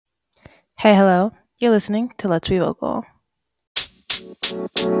Hey, hello. You're listening to Let's Be Vocal.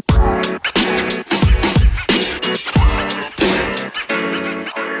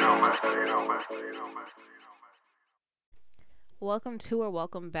 Welcome to or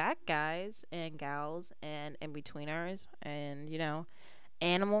welcome back, guys and gals and in-betweeners and,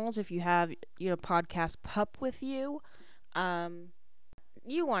 animals. If you have your podcast pup with you,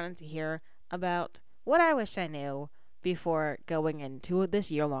 you wanted to hear about what I wish I knew before going into this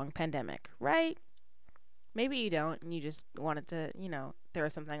year-long pandemic, right? Maybe you don't and you just wanted to, throw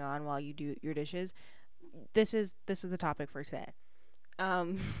something on while you do your dishes. This is the topic for today.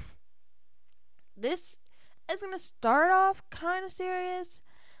 Um this is gonna start off kind of serious.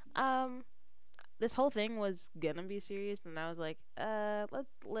 Um this whole thing was gonna be serious and I was like,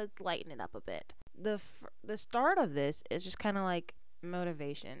 let's lighten it up a bit. The start of this is just kind of like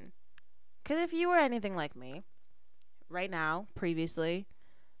motivation. Cuz if you were anything like me right now, previously,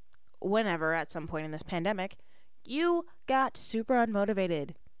 whenever at some point in this pandemic, you got super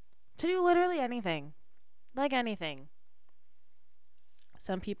unmotivated to do literally anything. Like anything.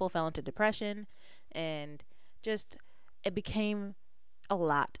 Some people fell into depression and just it became a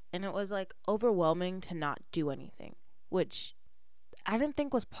lot and it was like overwhelming to not do anything, which I didn't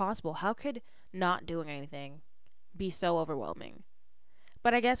think was possible. How could not doing anything be so overwhelming?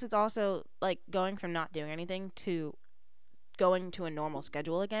 But I guess it's also like going from not doing anything to going to a normal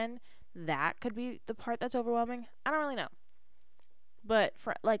schedule again. That could be the part that's overwhelming. I don't really know. But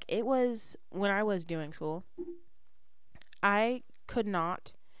for like it was when I was doing school, I could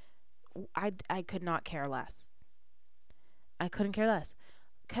not I could not care less. I couldn't care less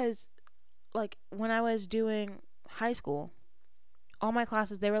cuz like when I was doing high school, all my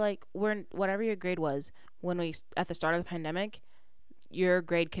classes they were like we're whatever your grade was when we at the start of the pandemic, your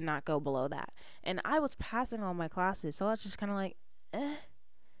grade cannot go below that. And I was passing all my classes, so I was just kind of like, eh.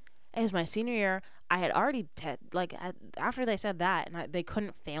 It was my senior year. I had already after they said that and they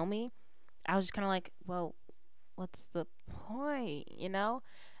couldn't fail me. I was just kind of like, well, what's the point?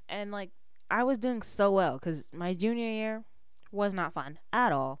 And like I was doing so well because my junior year was not fun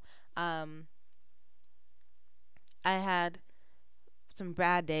at all. Um, I had some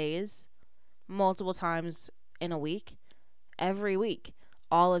bad days multiple times in a week, every week,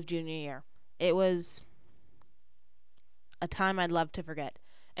 all of junior year. It was a time I'd love to forget.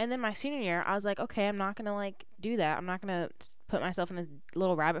 And then my senior year, I was like, okay, I'm not gonna like do that. I'm not gonna put myself in this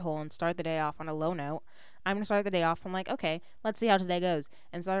little rabbit hole and start the day off on a low note. I'm gonna start the day off from like, okay, let's see how today goes,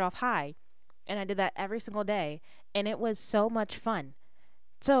 and start off high. And I did that every single day, and it was so much fun.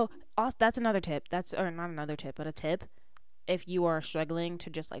 So also, that's another tip. That's or not another tip, but a tip. If you are struggling to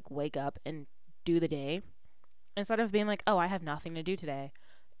just like wake up and do the day instead of being like, oh, I have nothing to do today,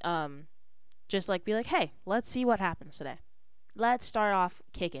 um, just like be like, hey, let's see what happens today. Let's start off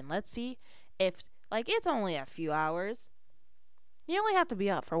kicking. Let's see if like it's only a few hours. You only have to be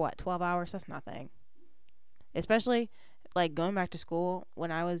up for what 12 hours. That's nothing. Especially like going back to school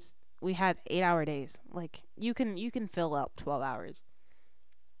when we had 8 hour days. Like you can fill up 12 hours.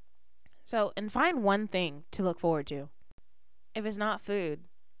 So and find one thing to look forward to. If it's not food,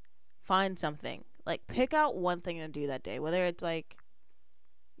 find something. Like pick out one thing to do that day. Whether it's like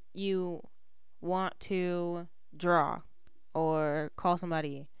you want to draw or call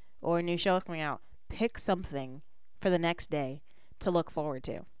somebody or a new show is coming out. Pick something for the next day to look forward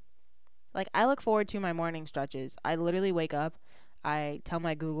to. Like I look forward to my morning stretches. I literally wake up, I tell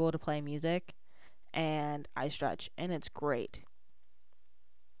my Google to play music and I stretch and it's great.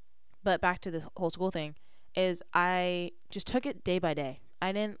 But back to the whole school thing is I just took it day by day.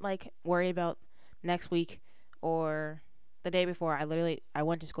 I didn't like worry about next week or the day before. I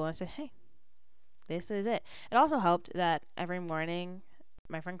went to school and I said, "Hey, this is it." It also helped that every morning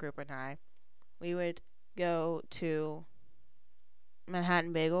my friend group and we would go to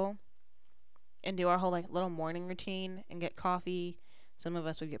Manhattan Bagel and do our whole like little morning routine and get coffee. Some of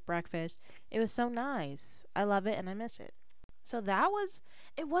us would get breakfast. It was so nice. I love it and I miss it. So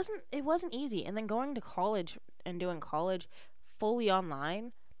it wasn't easy. And then going to college and doing college fully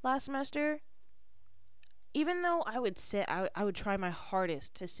online last semester, even though I would try my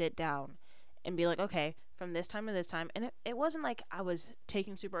hardest to sit down and be like, okay, from this time to this time. And it wasn't like I was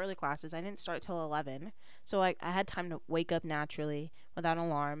taking super early classes. I didn't start till 11. So I had time to wake up naturally without an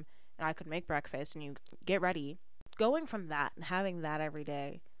alarm. And I could make breakfast and you get ready. Going from that and having that every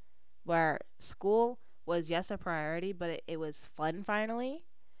day, where school was, yes, a priority, but it was fun finally.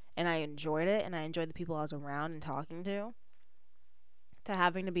 And I enjoyed it. And I enjoyed the people I was around and talking to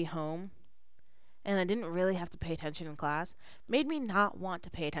having to be home and I didn't really have to pay attention in class, made me not want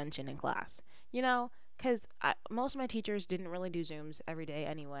to pay attention in class. Because most of my teachers didn't really do Zooms every day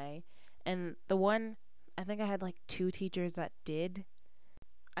anyway. And the one, I think I had like 2 teachers that did.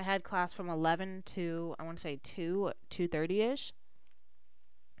 I had class from 11 to, I want to say 2:30ish,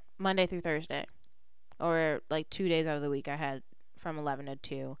 Monday through Thursday. Or like 2 days out of the week I had from 11 to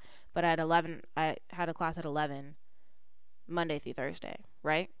 2. But I had a class at 11 Monday through Thursday,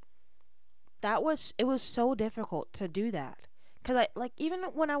 right? It was so difficult to do that. Cuz I like, even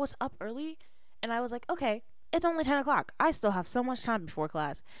when I was up early and I was like, okay, it's only 10 o'clock. I still have so much time before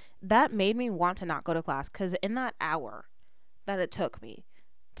class. That made me want to not go to class, cuz in that hour that it took me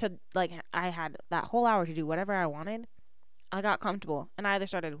to, like, I had that whole hour to do whatever I wanted. I got comfortable and I either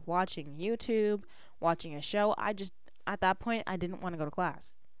started watching YouTube, watching a show. At that point, I didn't want to go to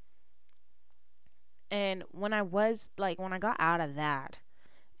class. And when I got out of that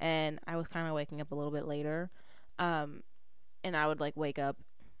and I was kind of waking up a little bit later, um, and I would like wake up,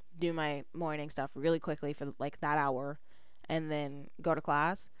 do my morning stuff really quickly for like that hour, and then go to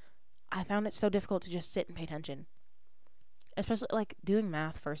class, I found it so difficult to just sit and pay attention. Especially like doing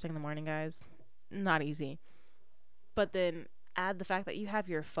math first thing in the morning, guys. Not easy. But then add the fact that you have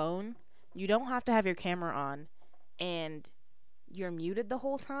your phone, you don't have to have your camera on, and you're muted the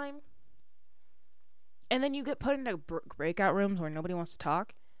whole time. And then you get put into breakout rooms where nobody wants to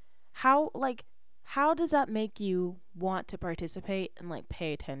talk. How does that make you want to participate and like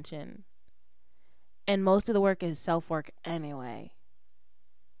pay attention? And most of the work is self work anyway.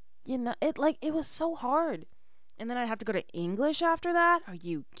 It was so hard. And then I'd have to go to English after that. Are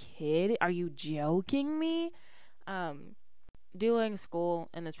you kidding? Are you joking me? Um, Doing school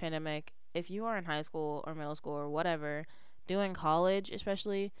in this pandemic, if you are in high school or middle school or whatever, doing college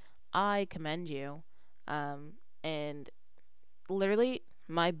especially, I commend you. And literally,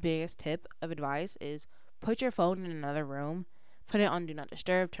 my biggest tip of advice is put your phone in another room, put it on do not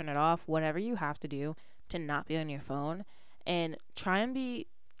disturb, turn it off, whatever you have to do to not be on your phone, and try and be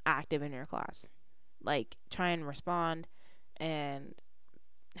active in your class. Like, try and respond and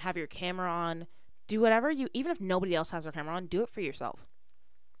have your camera on. Do whatever even if nobody else has their camera on, do it for yourself.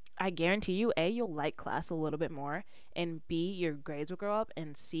 I guarantee you, A, you'll like class a little bit more, and B, your grades will go up,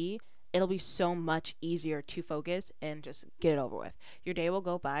 and C, it'll be so much easier to focus and just get it over with. Your day will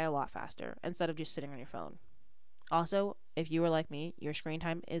go by a lot faster instead of just sitting on your phone. Also, if you were like me, your screen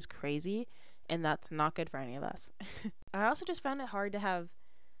time is crazy, and that's not good for any of us. I also just found it hard to have,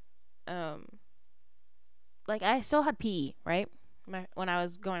 I still had PE, right? When I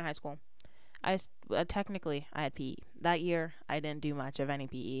was going to high school. Technically I had PE that year. I didn't do much of any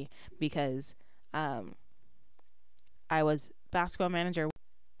PE because I was basketball manager.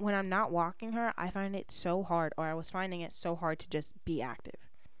 When I'm not walking her, I find it so hard, or I was finding it so hard to just be active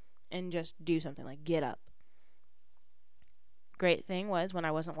and just do something like get up. Great thing was when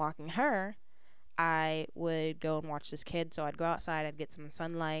I wasn't walking her, I would go and watch this kid. So I'd go outside, I'd get some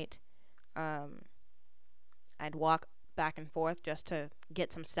sunlight, I'd walk back and forth just to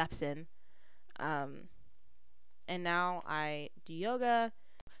get some steps in. And now I do yoga.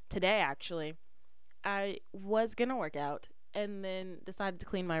 Today, actually, I was gonna work out and then decided to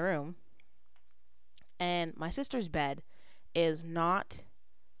clean my room. And my sister's bed is not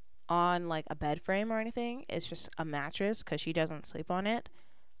on like a bed frame or anything. It's just a mattress because she doesn't sleep on it.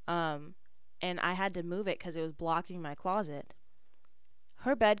 And I had to move it because it was blocking my closet.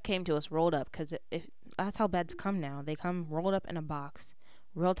 Her bed came to us rolled up because if that's how beds come now. They come rolled up in a box,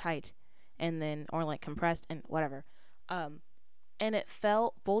 real tight, and then or like compressed and whatever. And it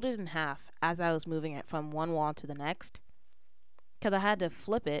fell folded in half as I was moving it from one wall to the next. Because I had to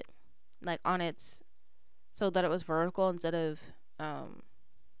flip it like on its so that it was vertical instead of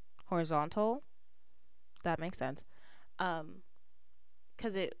horizontal. That makes sense.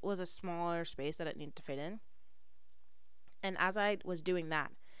 Because it was a smaller space that it needed to fit in. And as I was doing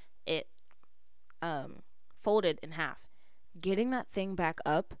that, it folded in half. Getting that thing back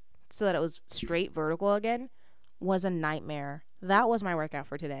up so that it was straight vertical again was a nightmare. That was my workout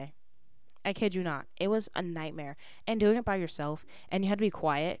for today. I kid you not. It was a nightmare. And doing it by yourself, and you had to be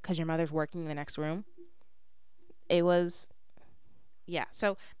quiet because your mother's working in the next room. It was, yeah.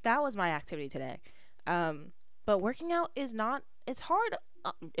 So that was my activity today. But working out is not, it's hard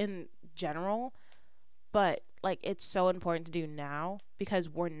in general, but like it's so important to do now because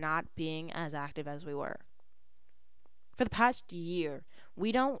we're not being as active as we were. For the past year,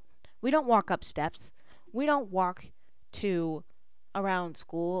 we don't walk up steps. We don't walk to around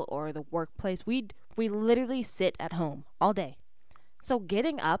school or the workplace. We literally sit at home all day. So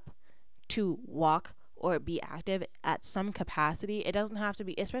getting up to walk or be active at some capacity, it doesn't have to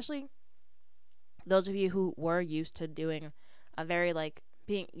be, especially those of you who were used to doing a very like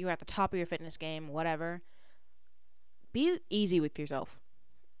being you're at the top of your fitness game, whatever. Be easy with yourself.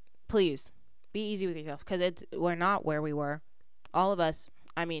 please be easy with yourself, because we're not where we were. All of us,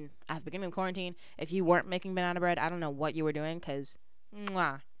 I mean, at the beginning of quarantine, if you weren't making banana bread, I don't know what you were doing, because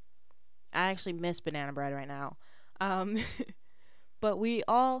I actually miss banana bread right now. Um, but we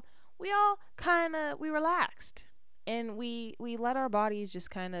all kind of, we relaxed, and we let our bodies just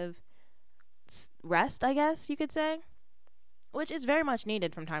kind of rest, I guess you could say, which is very much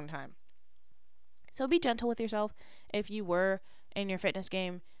needed from time to time. So be gentle with yourself. If you were in your fitness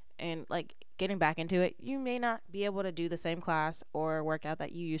game and like getting back into it, you may not be able to do the same class or workout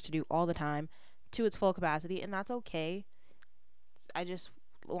that you used to do all the time to its full capacity, and that's okay. I just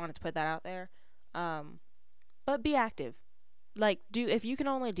wanted to put that out there. But be active. Like, if you can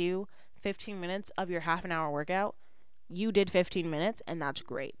only do 15 minutes of your half an hour workout, you did 15 minutes, and that's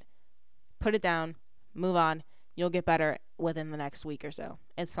great. Put it down, move on. You'll get better within the next week or so.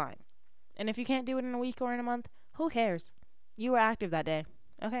 It's fine. And if you can't do it in a week or in a month, who cares? You were active that day.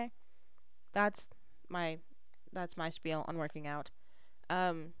 Okay? That's my spiel on working out.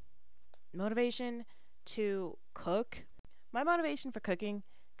 Motivation to cook. My motivation for cooking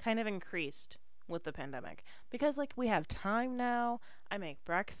kind of increased with the pandemic, because like we have time now. I make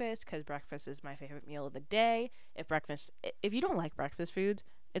breakfast because breakfast is my favorite meal of the day. If you don't like breakfast foods,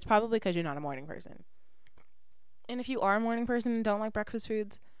 it's probably because you're not a morning person. And if you are a morning person and don't like breakfast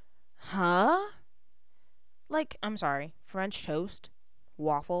foods, like, I'm sorry, French toast,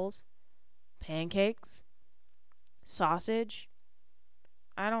 waffles, pancakes, sausage.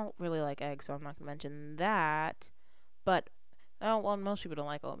 I don't really like eggs, so I'm not gonna mention that. But most people don't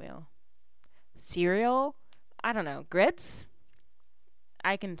like oatmeal. Cereal, I don't know, grits.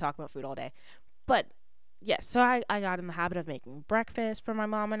 I can talk about food all day. But yes, so I got in the habit of making breakfast for my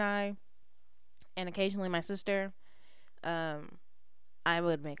mom and I, and occasionally my sister. I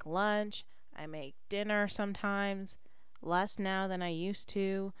would make lunch. I make dinner sometimes, less now than I used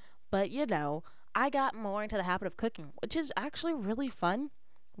to. But I got more into the habit of cooking, which is actually really fun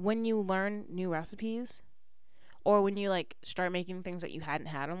when you learn new recipes, or when you like start making things that you hadn't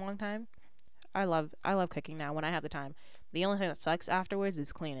had in a long time. I love cooking now when I have the time. The only thing that sucks afterwards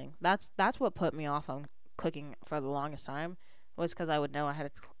is cleaning. That's what put me off on cooking for the longest time, was because I would know I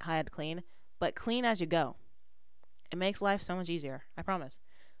had to clean. But clean as you go. It makes life so much easier. I promise.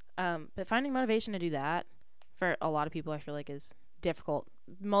 But finding motivation to do that for a lot of people, I feel like, is difficult,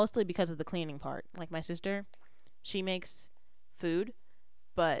 mostly because of the cleaning part. Like my sister, she makes food,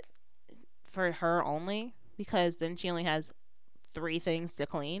 but for her only, because then she only has 3 things to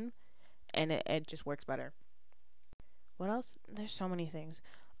clean, and it just works better. What else? There's so many things.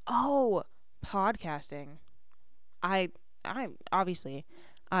 Oh, podcasting. I obviously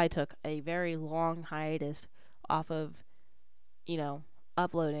I took a very long hiatus off of,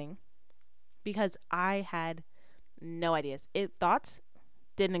 uploading, because I had no ideas. Thoughts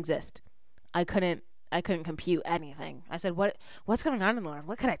didn't exist. I couldn't compute anything. I said, what's going on in the world?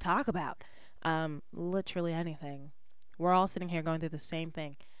 What could I talk about? Literally anything. We're all sitting here going through the same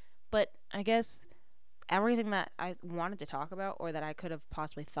thing. But I guess everything that I wanted to talk about, or that I could have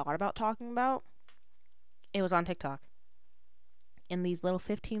possibly thought about talking about, it was on TikTok. In these little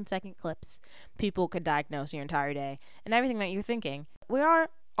 15-second clips, people could diagnose your entire day and everything that you're thinking. We are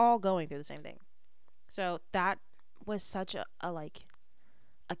all going through the same thing. So that was such a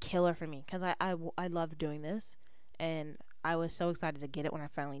killer for me, because I loved doing this, and I was so excited to get it when I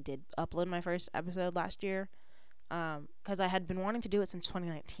finally did upload my first episode last year, because I had been wanting to do it since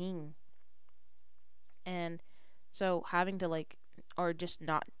 2019. And so having to or just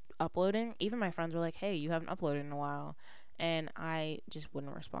not uploading, even my friends were like, hey, you haven't uploaded in a while. And I just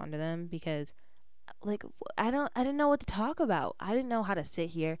wouldn't respond to them, because I didn't know what to talk about. I didn't know how to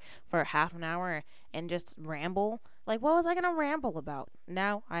sit here for half an hour and just ramble. Like, what was I gonna ramble about?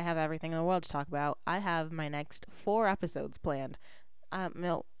 Now I have everything in the world to talk about. I have my next 4 episodes planned.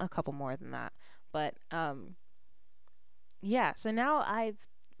 No, a couple more than that. But yeah. So now I've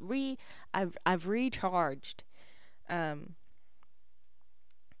recharged, and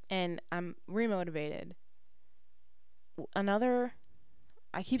I'm remotivated.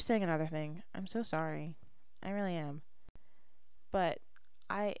 I keep saying another thing. I'm so sorry. I really am. But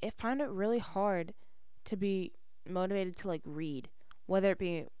I find it really hard to be motivated to read, whether it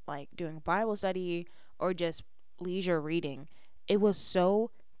be doing Bible study or just leisure reading. It was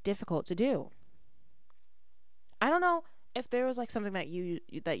so difficult to do. I don't know if there was something that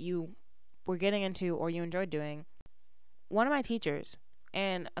you were getting into or you enjoyed doing. One of my teachers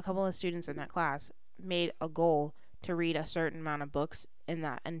and a couple of students in that class made a goal to read a certain amount of books in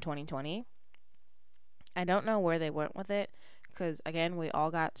 2020. I don't know where they went with it, because again, we all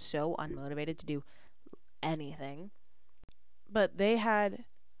got so unmotivated to do anything. But they had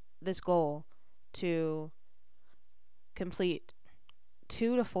this goal to complete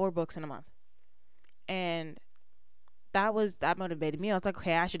 2 to 4 books in a month. And that motivated me. I was like,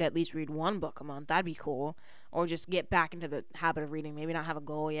 okay, I should at least read 1 book a month. That'd be cool. Or just get back into the habit of reading. Maybe not have a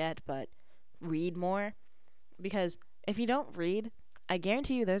goal yet, but read more. Because if you don't read, I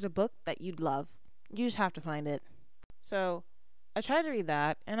guarantee you there's a book that you'd love. You just have to find it. So I tried to read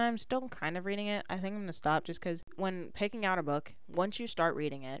that, and I'm still kind of reading it. I think I'm going to stop just because when picking out a book, once you start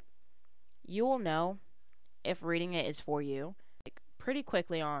reading it, you will know if reading it is for you. Like, pretty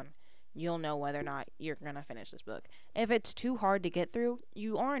quickly on, you'll know whether or not you're going to finish this book. If it's too hard to get through,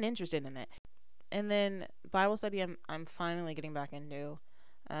 you aren't interested in it. And then Bible study, I'm finally getting back into,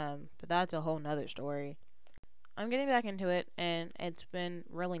 but that's a whole nother story. I'm getting back into it, and it's been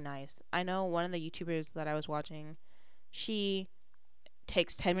really nice. I know one of the YouTubers that I was watching, she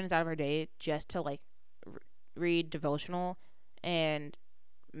takes 10 minutes out of her day just to like read devotional and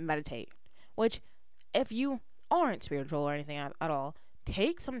meditate. Which, if you aren't spiritual or anything at all,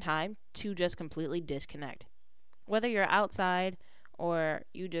 take some time to just completely disconnect. Whether you're outside or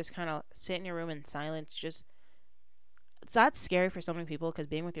you just kind of sit in your room in silence, just that's scary for so many people because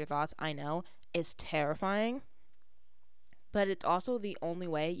being with your thoughts, I know, is terrifying. But it's also the only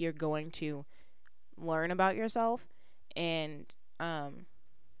way you're going to learn about yourself and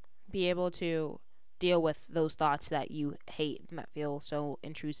be able to deal with those thoughts that you hate and that feel so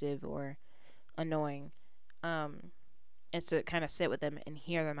intrusive or annoying. Is to kind of sit with them and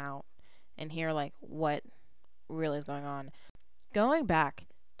hear them out and hear like what really is going on. Going back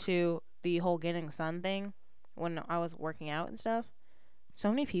to the whole getting sun thing when I was working out and stuff, so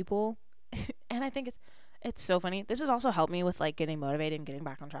many people and I think it's so funny. This has also helped me with like getting motivated and getting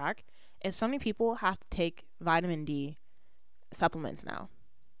back on track. Is so many people have to take vitamin D supplements now.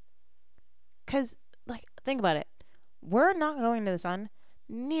 Cause like think about it. We're not going to the sun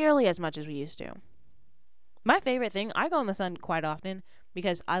nearly as much as we used to. My favorite thing, I go in the sun quite often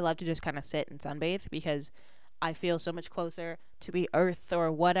because I love to just kind of sit and sunbathe because I feel so much closer to the earth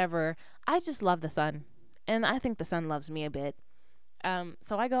or whatever. I just love the sun. And I think the sun loves me a bit.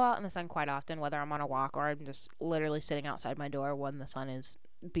 So I go out in the sun quite often, whether I'm on a walk or I'm just literally sitting outside my door when the sun is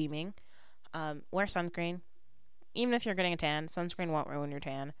beaming. Wear sunscreen. Even if you're getting a tan, sunscreen won't ruin your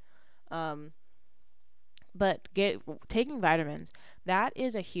tan. But taking vitamins, that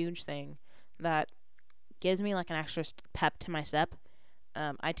is a huge thing that gives me like an extra pep to my step.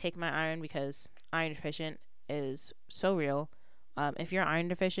 I take my iron because iron deficient is so real. If you're iron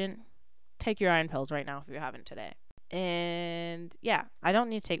deficient, take your iron pills right now if you haven't today. And yeah, I don't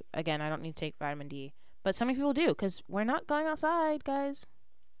need to take vitamin D. But so many people do because we're not going outside, guys.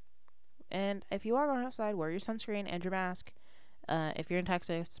 And if you are going outside, wear your sunscreen and your mask. If you're in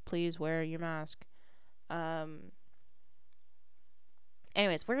Texas, please wear your mask.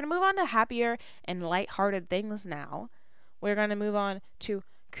 Anyways, we're going to move on to happier and lighthearted things now. We're going to move on to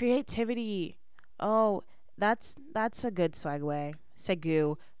creativity. Oh, that's a good segue.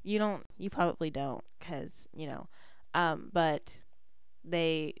 Segu. You probably don't because, but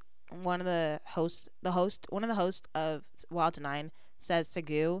one of the hosts of Wild to Nine says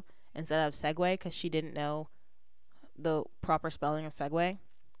Segu instead of Segway because she didn't know the proper spelling of Segway.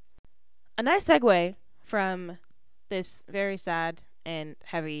 A nice segue from this very sad and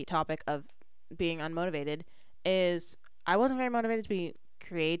heavy topic of being unmotivated is I wasn't very motivated to be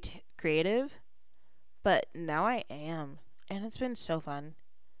creative, but now I am, and it's been so fun.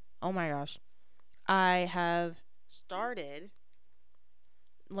 Oh my gosh. I have started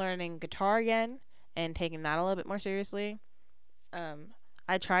learning guitar again and taking that a little bit more seriously.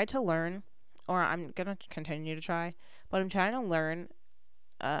 I tried to learn, or I'm gonna continue to try, but I'm trying to learn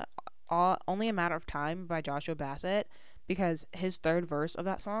Only a Matter of Time by Joshua Bassett because his third verse of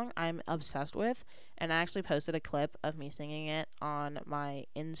that song I'm obsessed with, and I actually posted a clip of me singing it on my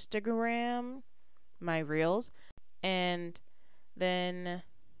Instagram, my reels. And then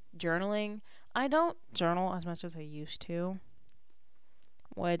journaling. I don't journal as much as I used to,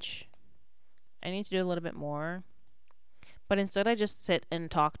 which I need to do a little bit more. But instead I just sit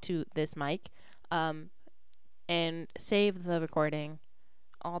and talk to this mic and save the recording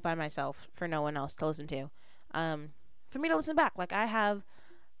all by myself for no one else to listen to. For me to listen back. Like I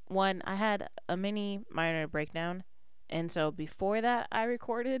had a mini minor breakdown, and so before that I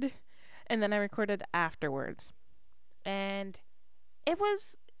recorded, and then I recorded afterwards. And it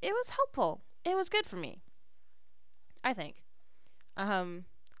was helpful. It was good for me, I think.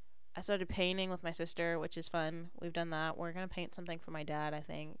 I started painting with my sister, which is fun. We've done that. We're going to paint something for my dad, I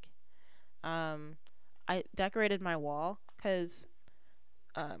think. I decorated my wall because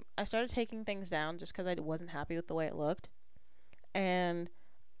I started taking things down just because I wasn't happy with the way it looked. And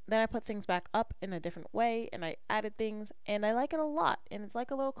then I put things back up in a different way, and I added things, and I like it a lot. And it's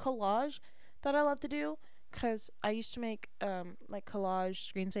like a little collage that I love to do, because I used to make like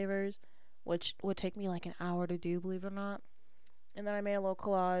collage screensavers, which would take me like an hour to do, believe it or not. And then I made a little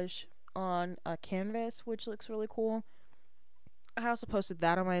collage on a canvas, which looks really cool. I also posted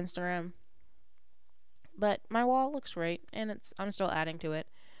that on my Instagram. But my wall looks great, and I'm still adding to it.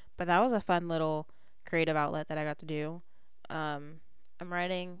 But that was a fun little creative outlet that I got to do. I'm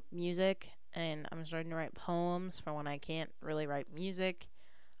writing music, and I'm starting to write poems for when I can't really write music.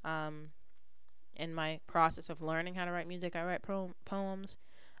 In my process of learning how to write music, I write poems,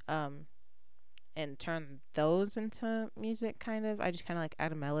 and turn those into music, kind of. I just kind of like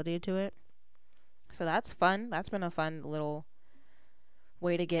add a melody to it. So that's fun. That's been a fun little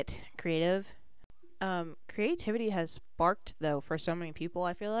way to get creative. Creativity has sparked, though, for so many people,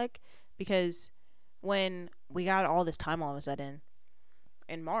 I feel like, because when we got all this time all of a sudden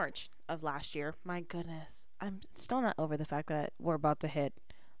in March of last year, my goodness, I'm still not over the fact that we're about to hit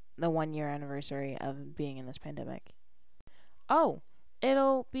the 1 year anniversary of being in this pandemic. Oh,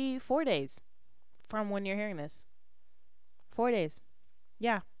 it'll be 4 days from when you're hearing this. 4 days.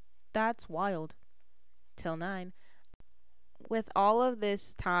 Yeah, that's wild. Till 9. With all of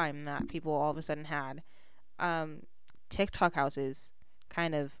this time that people all of a sudden had, TikTok houses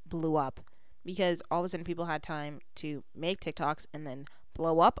kind of blew up, because all of a sudden people had time to make TikToks and then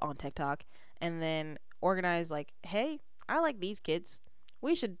blow up on TikTok and then organize, like, hey, I like these kids,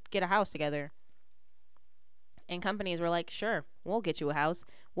 we should get a house together. And companies were like, sure, we'll get you a house,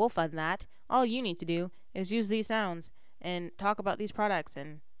 we'll fund that, all you need to do is use these sounds and talk about these products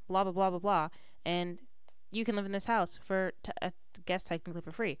and blah blah blah blah blah, and you can live in this house for I guess technically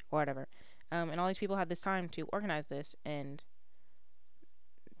for free or whatever. And all these people had this time to organize this and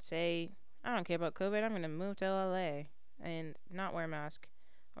say, I don't care about COVID, I'm going to move to LA and not wear a mask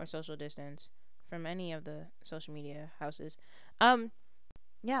or social distance from any of the social media houses.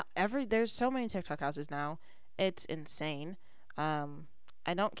 Yeah, there's so many TikTok houses now. It's insane.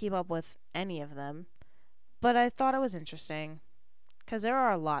 I don't keep up with any of them, but I thought it was interesting, because there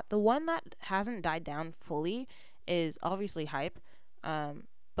are a lot. The one that hasn't died down fully is obviously Hype,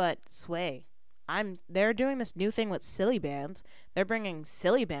 but Sway. They're doing this new thing with Silly Bands. They're bringing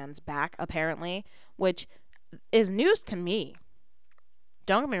Silly Bands back, apparently, which is news to me.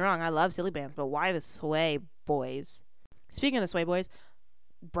 Don't get me wrong, I love Silly Bands, but why the Sway Boys? Speaking of the Sway Boys,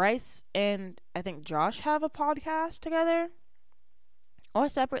 Bryce and I think Josh have a podcast together, or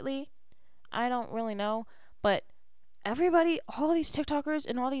separately. I don't really know, but everybody, all these TikTokers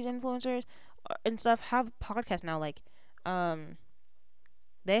and all these influencers and stuff have podcasts now. Like,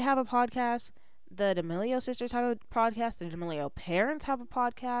 they have a podcast. The D'Amelio sisters have a podcast. The D'Amelio parents have a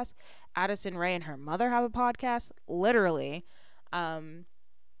podcast. Addison Rae and her mother have a podcast. Literally.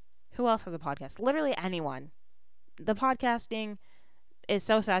 Who else has a podcast? Literally anyone. The podcasting is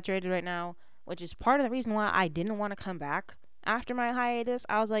so saturated right now, which is part of the reason why I didn't want to come back after my hiatus.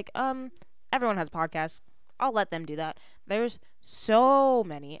 I was like, everyone has podcasts. I'll let them do that. There's so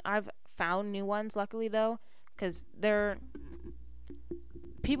many. I've found new ones, luckily, though, because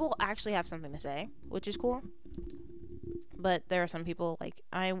people actually have something to say, which is cool. But there are some people, like,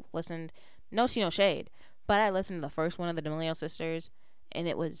 I listened, no tea, no shade, but I listened to the first one of the D'Amelio sisters, and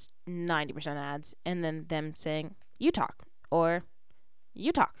it was 90% ads, and then them saying, you talk, or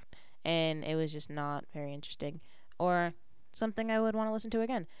you talk, and it was just not very interesting, or something I would want to listen to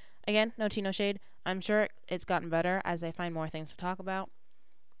again. Again, no tea, no shade. I'm sure it's gotten better as I find more things to talk about,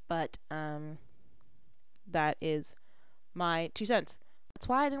 but that is my 2 cents. That's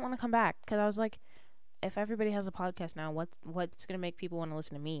why I didn't want to come back, because I was like, if everybody has a podcast now, what's going to make people want to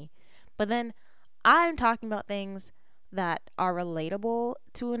listen to me? But then I'm talking about things that are relatable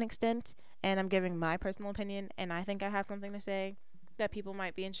to an extent, and I'm giving my personal opinion, and I think I have something to say that people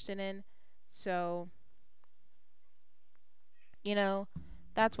might be interested in. So,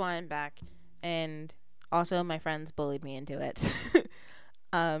 that's why I'm back. And also, my friends bullied me into it.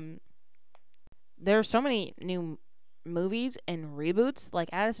 There are so many new movies and reboots. Like,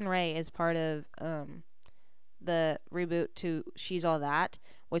 Addison Rae is part of the reboot to She's All That,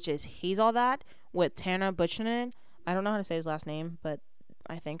 which is He's All That, with Tanner Buchanan. I don't know how to say his last name, but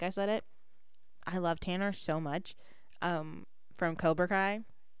I think I said it. I love Tanner so much. From Cobra Kai,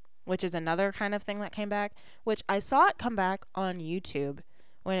 which is another kind of thing that came back, which I saw it come back on YouTube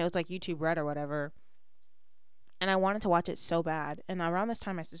when it was like YouTube Red or whatever, and I wanted to watch it so bad. And around this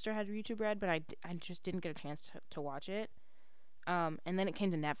time, my sister had YouTube Red, but I just didn't get a chance to watch it. And then it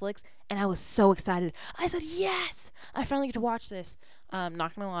came to Netflix, and I was so excited. I said, yes, I finally get to watch this.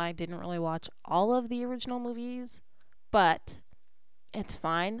 Not gonna lie, I didn't really watch all of the original movies, but It's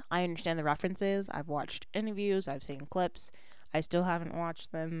fine. I understand the references. I've watched interviews. I've seen clips. I still haven't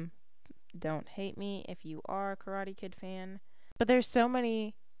watched them. Don't hate me if you are a Karate Kid fan. But there's so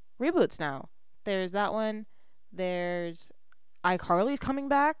many reboots now. There's that one. There's iCarly's coming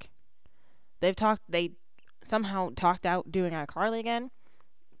back. They somehow talked out doing iCarly again.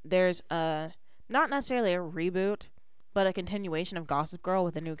 There's not necessarily a reboot, but a continuation of Gossip Girl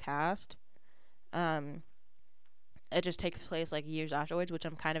with a new cast. It just takes place like years afterwards, which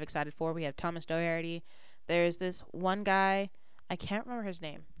I'm kind of excited for. We have Thomas Doherty. There's this one guy, I can't remember his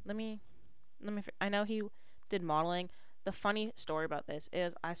name. I know he did modeling. The funny story about this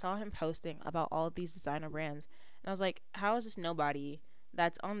is I saw him posting about all of these designer brands, and I was like, how is this nobody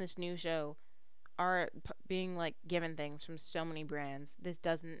that's on this new show are being like given things from so many brands? This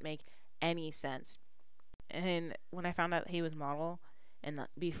doesn't make any sense. And when I found out he was model and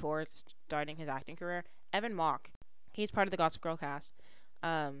before starting his acting career, Evan Mock, he's part of the Gossip Girl cast,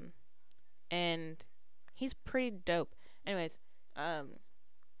 and he's pretty dope. Anyways,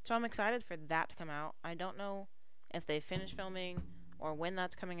 so I'm excited for that to come out. I don't know if they finished filming or when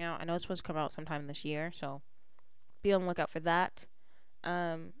that's coming out. I know it's supposed to come out sometime this year, so be on the lookout for that.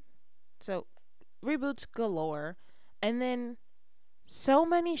 So reboots galore, and then so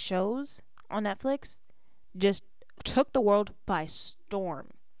many shows on Netflix just took the world by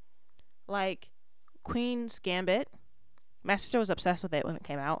storm. Like Queen's Gambit, my sister was obsessed with it when it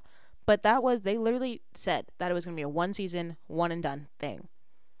came out, but they literally said that it was going to be a one season, one and done thing.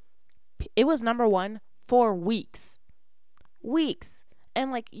 It was number one for weeks.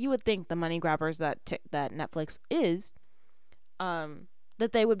 And like you would think the money grabbers that Netflix is,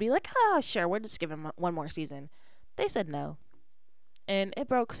 that they would be like, sure, we'll just give him one more season. They said no. And it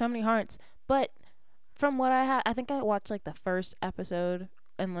broke so many hearts. But from what I think I watched like the first episode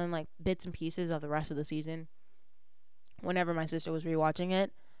and then like bits and pieces of the rest of the season whenever my sister was rewatching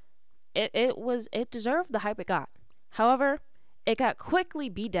it. It deserved the hype it got. However, it got quickly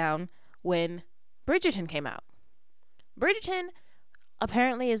beat down when Bridgerton came out. Bridgerton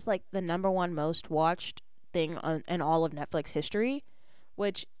apparently is like the number one most watched thing in all of Netflix history,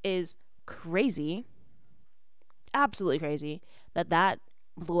 which is crazy. Absolutely crazy that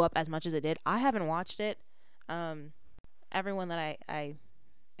blew up as much as it did. I haven't watched it. Everyone that I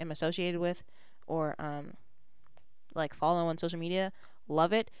am associated with or like follow on social media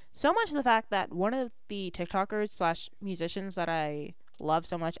love it. So much the fact that one of the TikTokers / musicians that I love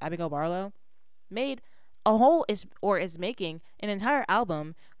so much, Abigail Barlow, made is making an entire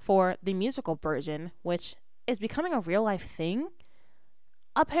album for the musical version, which is becoming a real life thing.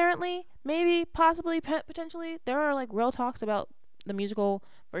 Apparently, maybe, possibly, potentially, there are like real talks about the musical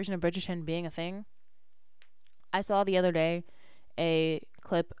version of Bridgerton being a thing. I saw the other day a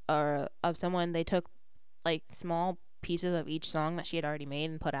clip of someone, they took like small pieces of each song that she had already made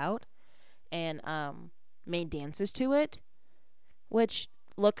and put out and made dances to it, which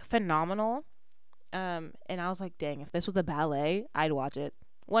look phenomenal. And I was like, dang, if this was a ballet, I'd watch it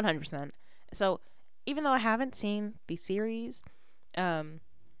 100%. So even though I haven't seen the series, I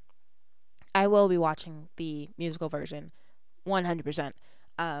will be watching the musical version 100%.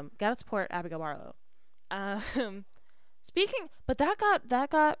 Gotta support Abigail Barlow. But that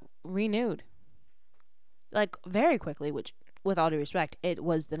got renewed like very quickly, which with all due respect, it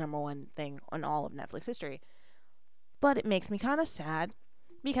was the number one thing on all of Netflix history. But it makes me kind of sad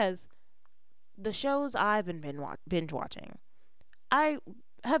because the shows I've been binge watching, I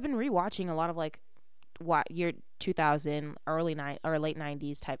have been rewatching a lot of like year 2000 or late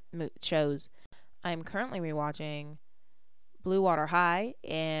 90s type shows. I'm currently rewatching Blue Water High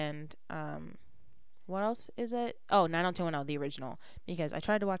and what else is it? Oh, 90210, the original, because I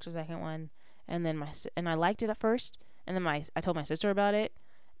tried to watch the second one and then I liked it at first, and then I told my sister about it,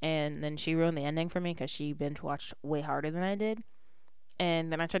 and then she ruined the ending for me because she binge watched way harder than I did.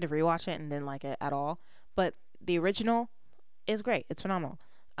 And then I tried to rewatch it and didn't like it at all. But the original is great. It's phenomenal.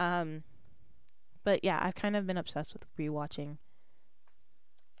 But yeah, I've kind of been obsessed with rewatching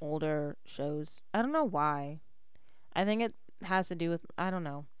older shows. I don't know why. I think it has to do with, I don't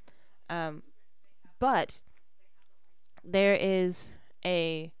know. But there is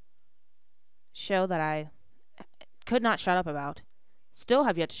a show that I could not shut up about, still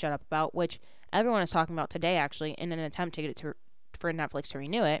have yet to shut up about, which everyone is talking about today actually in an attempt to get it for Netflix to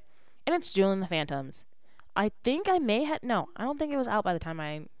renew it, and it's Duel in the Phantoms. I think I don't think it was out by the time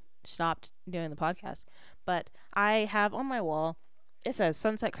I stopped doing the podcast, but I have on my wall, it says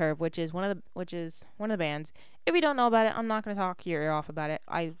Sunset Curve, which is one of the bands. If you don't know about it, I'm not going to talk your ear off about it.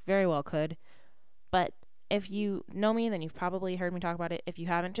 I very well could, but if you know me, then you've probably heard me talk about it. If you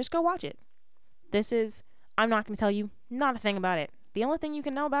haven't, just go watch it. I'm not going to tell you not a thing about it. The only thing you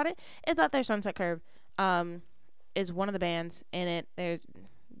can know about it is that there's Sunset Curve is one of the bands in it.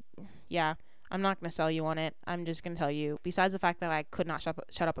 Yeah, I'm not going to sell you on it. I'm just going to tell you, besides the fact that I could not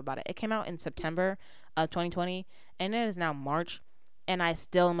shut up about it. It came out in September of 2020, and it is now March, and I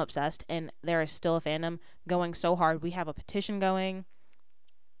still am obsessed, and there is still a fandom going so hard. We have a petition going.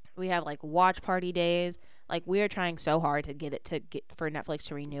 We have, like, watch party days. Like, we are trying so hard to get for Netflix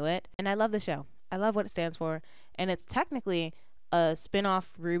to renew it. And I love the show. I love what it stands for. And it's technically a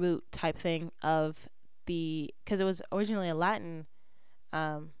spin-off reboot type thing of because it was originally a Latin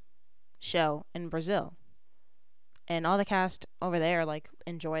show in Brazil, and all the cast over there like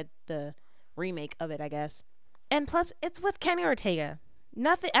enjoyed the remake of it, I guess. And plus, it's with Kenny Ortega.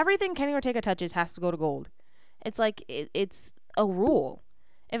 Everything Kenny Ortega touches has to go to gold. It's like it's a rule.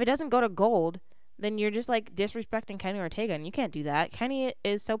 If it doesn't go to gold, then you're just like disrespecting Kenny Ortega, and you can't do that. Kenny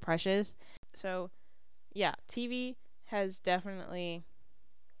is so precious. So, yeah, TV has definitely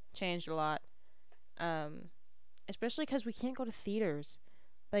changed a lot. Especially because we can't go to theaters.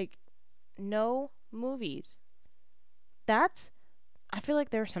 Like, no movies. I feel like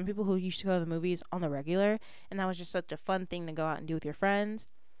there are some people who used to go to the movies on the regular, and that was just such a fun thing to go out and do with your friends.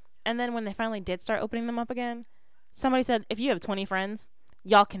 And then when they finally did start opening them up again, somebody said, if you have 20 friends,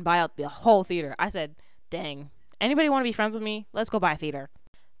 y'all can buy out the whole theater. I said, dang. Anybody want to be friends with me? Let's go buy a theater.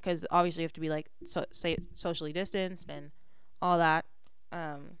 Because obviously you have to be like socially distanced and all that.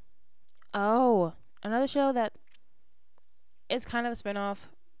 Another show that is kind of a spin-off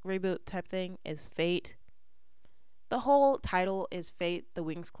reboot type thing is Fate. The whole title is Fate, the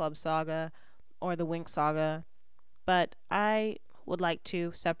Winx Club Saga, or the Winx Saga, but I would like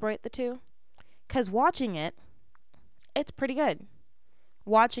to separate the two, because watching it, it's pretty good.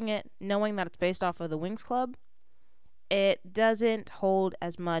 Watching it, knowing that it's based off of the Winx Club, it doesn't hold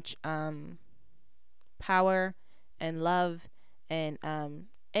as much power and love, and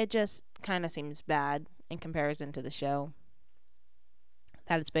it just kind of seems bad in comparison to the show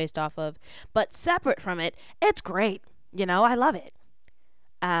that it's based off of. But separate from it, it's great. I love it.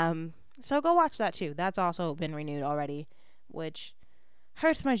 So go watch that too. That's also been renewed already, which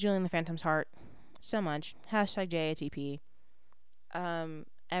hurts my Julie and the Phantom's heart so much. Hashtag JATP.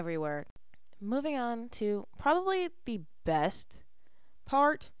 Everywhere. Moving on to probably the best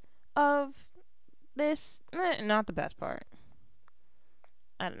part of this. Not the best part.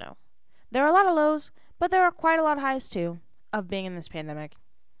 I don't know. There are a lot of lows, but there are quite a lot of highs too of being in this pandemic.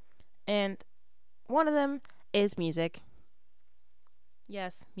 And one of them is music.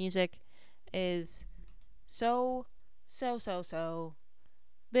 Yes, music is so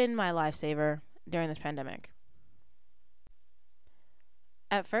been my lifesaver during this pandemic.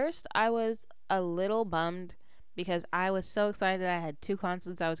 At first, I was a little bummed because I was so excited I had 2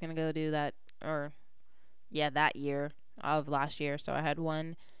 concerts I was going to go do that year of last year. So I had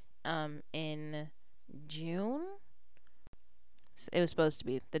one in June. It was supposed to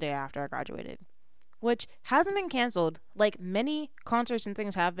be the day after I graduated, which hasn't been canceled like many concerts and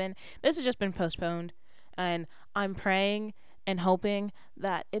things have been. This has just been postponed, and I'm praying and hoping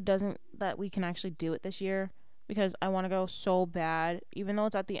that that we can actually do it this year, because I want to go so bad, even though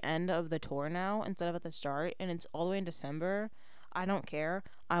it's at the end of the tour now instead of at the start, and it's all the way in December. I don't care.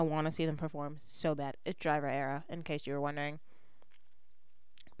 I want to see them perform so bad. It's Driver Era, in case you were wondering.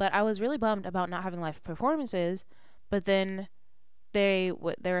 But I was really bummed about not having live performances, but then there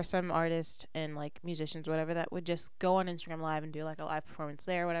are some artists and like musicians, whatever, that would just go on Instagram Live and do like a live performance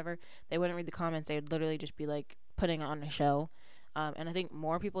there, or whatever. They wouldn't read the comments. They would literally just be like putting on a show. And I think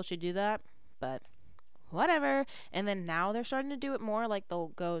more people should do that, but whatever. And then now they're starting to do it more. Like they'll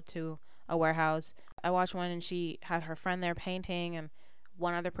go to a warehouse. I watched one and she had her friend there painting, and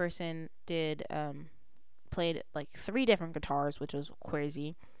one other person played like 3 different guitars, which was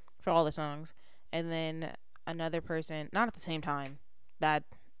crazy for all the songs. And then another person, not at the same time, not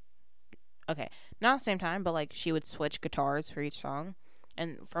at the same time, but like she would switch guitars for each song.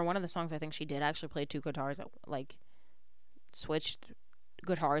 And for one of the songs, I think she did actually play 2 guitars that like switched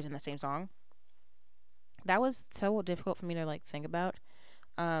guitars in the same song. That was so difficult for me to like think about.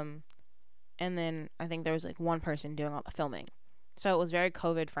 And then I think there was like one person doing all the filming, so it was very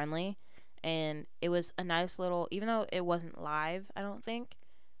COVID friendly, and it was a nice little, even though it wasn't live, I don't think,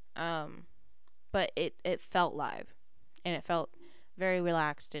 but it felt live, and it felt very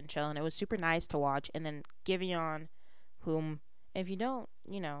relaxed and chill, and it was super nice to watch. And then Giveon, whom, if you don't,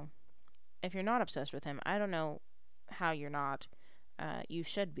 if you're not obsessed with him, I don't know how you're not. You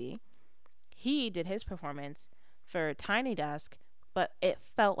should be. He did his performance for Tiny Desk, but it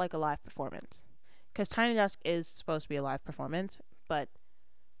felt like a live performance, because Tiny Desk is supposed to be a live performance, but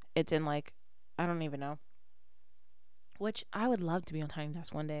it's in like, I don't even know which I would love to be on Tiny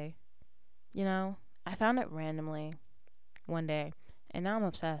Desk one day. You know, I found it randomly one day, and now I'm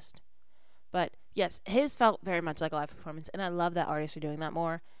obsessed. But yes, his felt very much like a live performance, and I love that artists are doing that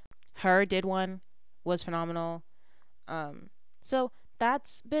more. Her did one, was phenomenal. So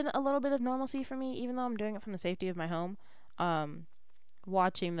that's been a little bit of normalcy for me, even though I'm doing it from the safety of my home. Um,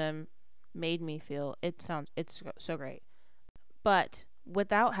 Watching them made me feel it's so great. But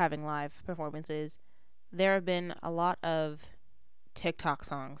without having live performances, there have been a lot of TikTok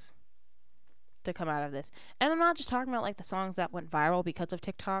songs to come out of this. And I'm not just talking about like the songs that went viral because of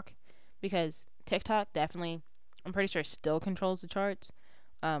TikTok, because TikTok definitely, I'm pretty sure, still controls the charts.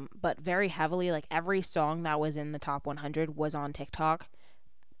 But very heavily, like every song that was in the top 100 was on TikTok,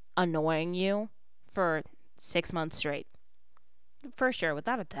 annoying you for 6 months straight. For sure,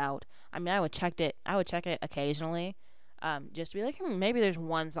 without a doubt. I mean, I would check it. I would check it occasionally, just to be like, maybe there's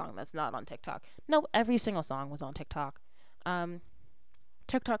one song that's not on TikTok. No, every single song was on TikTok.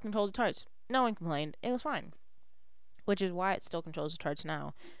 TikTok controlled the charts. No one complained. It was fine, which is why it still controls the charts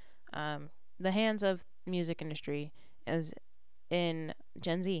now. The hands of music industry is in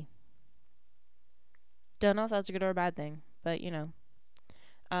Gen Z. Don't know if that's a good or a bad thing, but you know.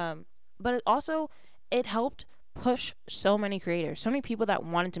 But it helped push so many creators, so many people that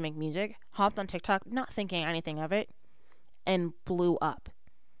wanted to make music hopped on TikTok, not thinking anything of it, and blew up.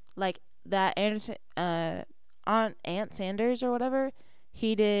 Like that Anderson, on Ant Sanders or whatever,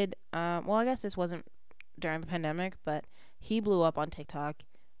 he did. Well, I guess this wasn't during the pandemic, but he blew up on TikTok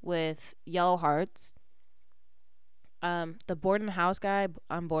with Yellow Hearts. The Bored in the House guy,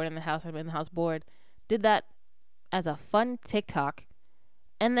 I'm bored in the house, I'm in the house bored, did that as a fun TikTok,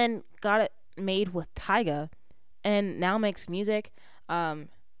 and then got it made with Tyga, and now makes music.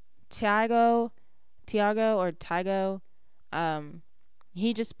 Tiago or Tygo,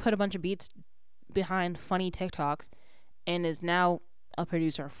 he just put a bunch of beats behind funny TikToks, and is now a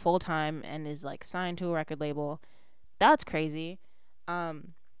producer full time and is like signed to a record label. That's crazy.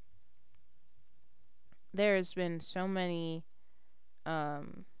 There's been so many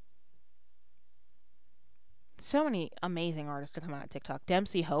amazing artists to come out of TikTok.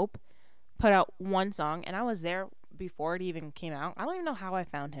 Dempsey Hope put out one song, and I was there before it even came out. I don't even know how I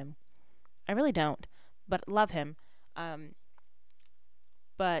found him. I really don't, but love him.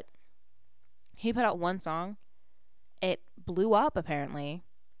 But he put out one song. It blew up, apparently.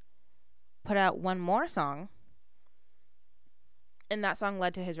 Put out one more song, and that song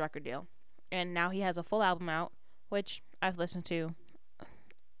led to his record deal. And now he has a full album out, which I've listened to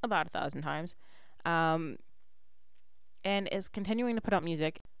about 1,000 times, and is continuing to put out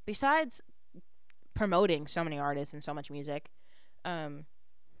music. Besides promoting so many artists and so much music,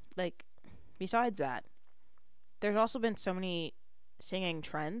 besides that, there's also been so many singing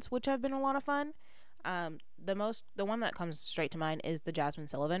trends, which have been a lot of fun. The one that comes straight to mind is the Jasmine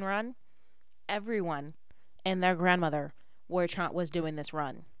Sullivan run. Everyone and their grandmother was doing this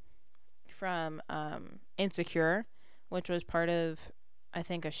run from Insecure, which was part of, I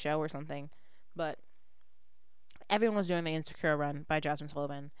think, a show or something, but everyone was doing the Insecure run by Jasmine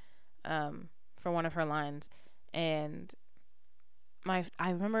Sullivan for one of her lines. And I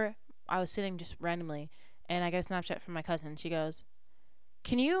remember I was sitting just randomly, and I get a Snapchat from my cousin. She goes,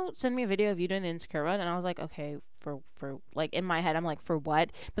 "Can you send me a video of you doing the Insecure run?" And I was like, okay, for like, in my head, I'm like, for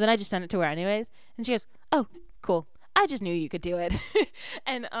what? But then I just sent it to her anyways, and she goes, "Oh, cool. I just knew you could do it."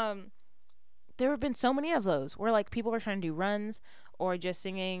 And there have been so many of those where like people are trying to do runs or just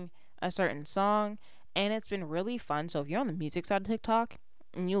singing a certain song, and it's been really fun. So if you're on the music side of TikTok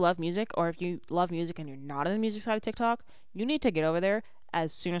and you love music, or if you love music and you're not on the music side of TikTok, you need to get over there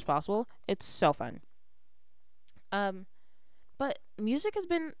as soon as possible. It's so fun. But music has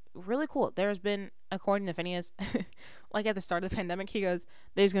been really cool. There's been, according to Phineas, like at the start of the pandemic, he goes,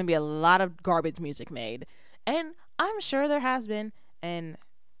 there's going to be a lot of garbage music made. And I'm sure there has been, and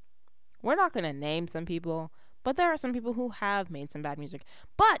we're not going to name some people, but there are some people who have made some bad music.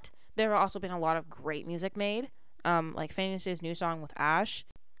 But there have also been a lot of great music made, like Phineas's new song with Ash.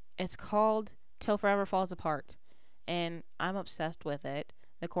 It's called Till Forever Falls Apart, and I'm obsessed with it.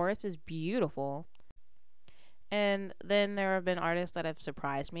 The chorus is beautiful. And then there have been artists that have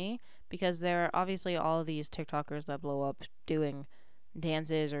surprised me, because there are obviously all of these TikTokers that blow up doing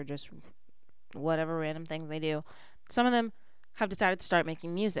dances or just whatever random things they do. Some of them have decided to start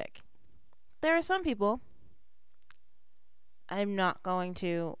making music. There are some people I'm not going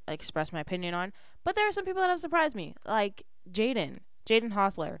to express my opinion on, but there are some people that have surprised me, like Jaden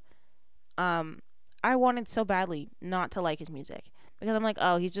Hossler. I wanted so badly not to like his music, because I'm like,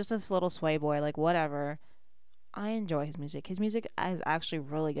 oh, he's just this little sway boy, like whatever. I enjoy his music. His music is actually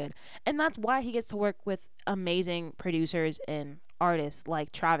really good. And that's why he gets to work with amazing producers and artists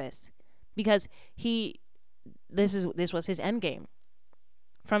like Travis. Because he this was his end game.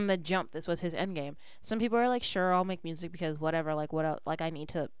 From the jump, this was his end game. Some people are like, sure, I'll make music because whatever, like what else, like I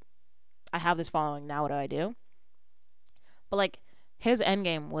have this following, now what do I do? But like his end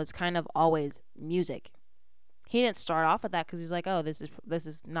game was kind of always music. He didn't start off with that because he's like, oh, this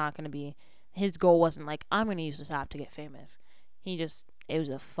is not going to be. His goal wasn't like, I'm going to use this app to get famous. It was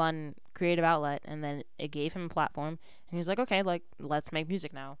a fun creative outlet, and then it gave him a platform, and he was like, okay, like let's make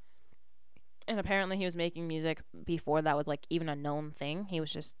music now. And apparently he was making music before that was like even a known thing. He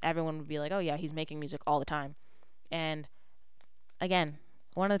was just, everyone would be like, oh yeah, he's making music all the time. And again,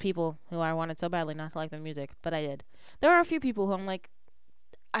 one of the people who I wanted so badly not to like their music, but I did. There are a few people who I'm like,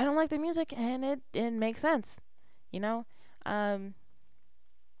 I don't like their music, and it makes sense, you know. Um.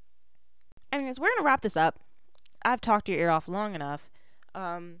 Anyways, we're gonna wrap this up. I've talked your ear off long enough.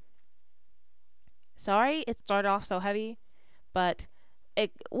 Um. Sorry, it started off so heavy, but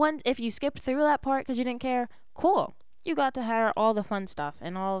if you skipped through that part because you didn't care, cool. You got to hear all the fun stuff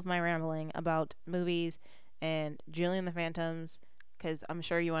and all of my rambling about movies and Julie and the Phantoms, because I'm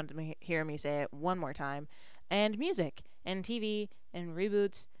sure you wanted to hear me say it one more time, and music and TV and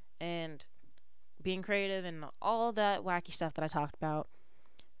reboots and being creative and all that wacky stuff that I talked about.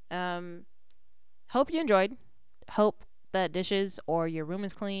 Hope you enjoyed. Hope that dishes or your room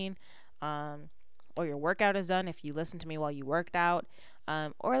is clean, or your workout is done if you listen to me while you worked out,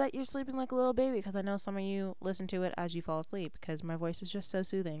 or that you're sleeping like a little baby, because I know some of you listen to it as you fall asleep because my voice is just so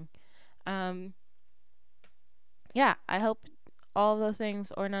soothing. Yeah, I hope all of those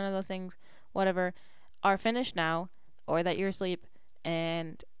things or none of those things, whatever, are finished now, or that you're asleep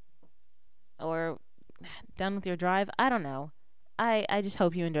and or done with your drive. I don't know. I just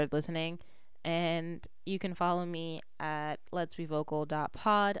hope you enjoyed listening, and you can follow me at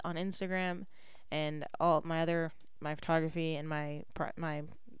letsbevocal.pod on Instagram, and all my photography and my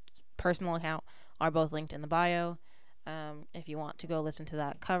personal account are both linked in the bio. If you want to go listen to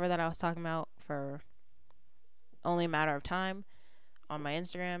that cover that I was talking about for only a matter of time on my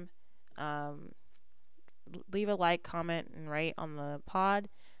Instagram, leave a like, comment, and rate on the pod.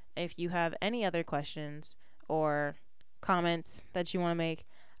 If you have any other questions or comments that you want to make,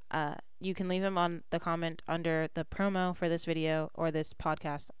 you can leave them on the comment under the promo for this video or this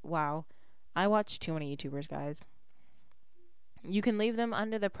podcast. Wow, I watch too many YouTubers, guys. You can leave them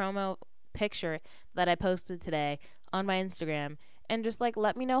under the promo picture that I posted today on my Instagram, and just like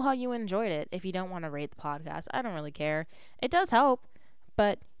let me know how you enjoyed it. If you don't want to rate the podcast, I don't really care. It does help,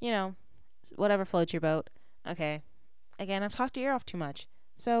 but you know, whatever floats your boat. Okay, again, I've talked your ear off too much,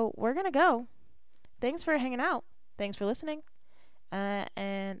 so we're gonna go. Thanks for hanging out. Thanks for listening.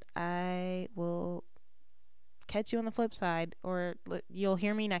 And I will catch you on the flip side, or you'll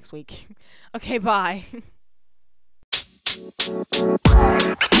hear me next week. Okay, bye. You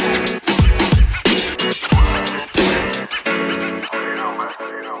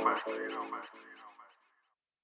know, man.